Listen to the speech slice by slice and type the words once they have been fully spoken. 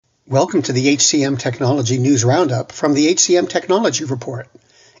Welcome to the HCM Technology News Roundup from the HCM Technology Report.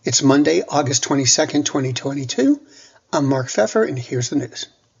 It's Monday, August 22nd, 2022. I'm Mark Pfeffer, and here's the news.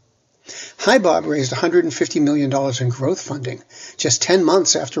 HiBob raised $150 million in growth funding just 10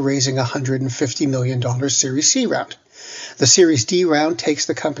 months after raising a $150 million Series C round. The Series D round takes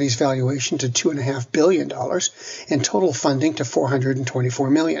the company's valuation to $2.5 billion and total funding to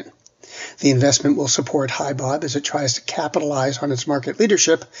 $424 million. The investment will support HiBob as it tries to capitalize on its market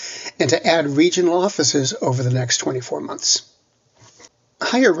leadership and to add regional offices over the next 24 months.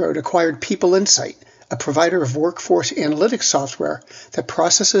 HireRoad acquired PeopleInsight, a provider of workforce analytics software that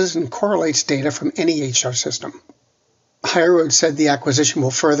processes and correlates data from any HR system. HireRoad said the acquisition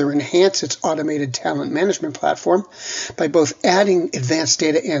will further enhance its automated talent management platform by both adding advanced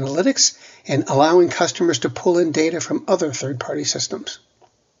data analytics and allowing customers to pull in data from other third-party systems.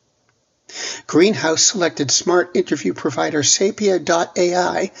 Greenhouse selected smart interview provider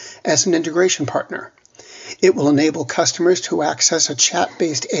Sapia.ai as an integration partner. It will enable customers to access a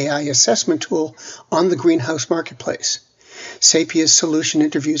chat-based AI assessment tool on the Greenhouse marketplace. Sapia's solution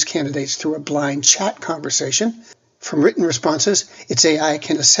interviews candidates through a blind chat conversation. From written responses, its AI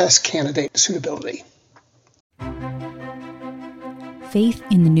can assess candidate suitability. Faith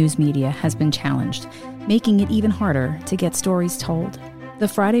in the news media has been challenged, making it even harder to get stories told. The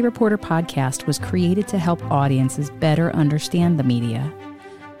Friday Reporter podcast was created to help audiences better understand the media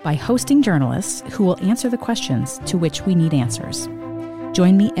by hosting journalists who will answer the questions to which we need answers.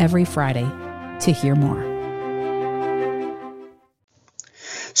 Join me every Friday to hear more.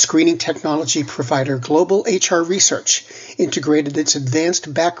 Screening technology provider Global HR Research integrated its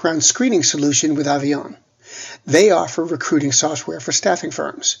advanced background screening solution with Avion. They offer recruiting software for staffing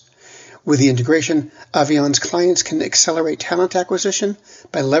firms. With the integration, Avion's clients can accelerate talent acquisition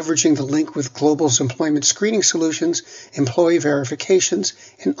by leveraging the link with Global's employment screening solutions, employee verifications,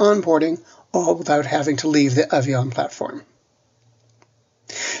 and onboarding, all without having to leave the Avion platform.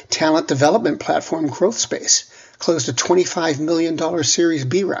 Talent development platform GrowthSpace closed a $25 million Series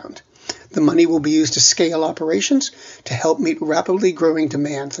B round. The money will be used to scale operations to help meet rapidly growing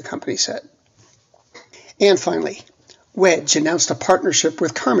demand, the company said. And finally, Wedge announced a partnership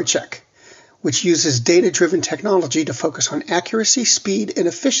with KarmaCheck, which uses data-driven technology to focus on accuracy, speed, and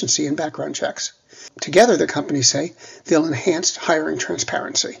efficiency in background checks. Together, the companies say, they'll enhance hiring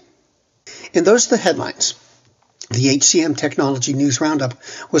transparency. And those are the headlines. The HCM Technology News Roundup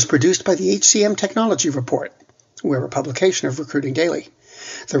was produced by the HCM Technology Report. We're a publication of Recruiting Daily.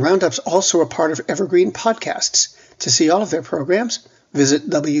 The Roundup's also a part of Evergreen Podcasts. To see all of their programs, visit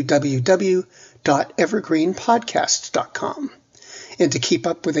www.evergreenpodcasts.com. And to keep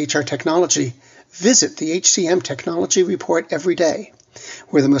up with HR technology, visit the HCM Technology Report every day.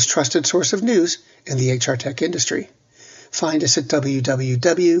 We're the most trusted source of news in the HR tech industry. Find us at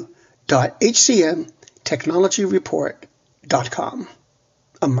www.hcmtechnologyreport.com.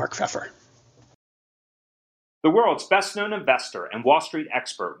 I'm Mark Pfeffer. The world's best-known investor and Wall Street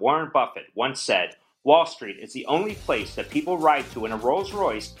expert Warren Buffett once said, "Wall Street is the only place that people ride to in a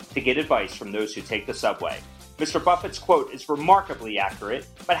Rolls-Royce to get advice from those who take the subway." Mr. Buffett's quote is remarkably accurate,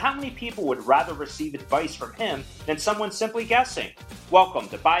 but how many people would rather receive advice from him than someone simply guessing? Welcome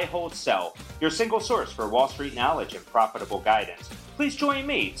to Buy, Hold, Sell, your single source for Wall Street knowledge and profitable guidance. Please join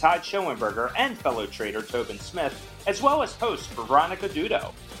me, Todd Schoenberger, and fellow trader Tobin Smith, as well as host Veronica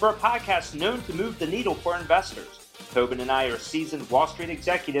Dudo, for a podcast known to move the needle for investors. Tobin and I are seasoned Wall Street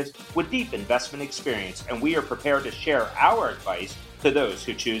executives with deep investment experience, and we are prepared to share our advice to those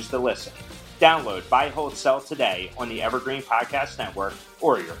who choose to listen. Download Buy, Hold, Sell today on the Evergreen Podcast Network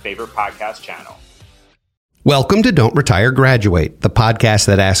or your favorite podcast channel. Welcome to Don't Retire, Graduate, the podcast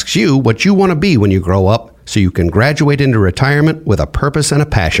that asks you what you want to be when you grow up so you can graduate into retirement with a purpose and a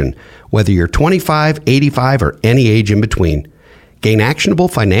passion, whether you're 25, 85, or any age in between. Gain actionable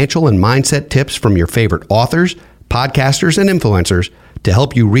financial and mindset tips from your favorite authors, podcasters, and influencers to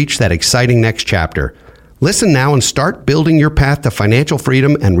help you reach that exciting next chapter. Listen now and start building your path to financial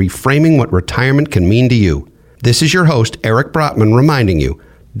freedom and reframing what retirement can mean to you. This is your host, Eric Brotman, reminding you,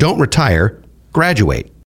 don't retire, graduate.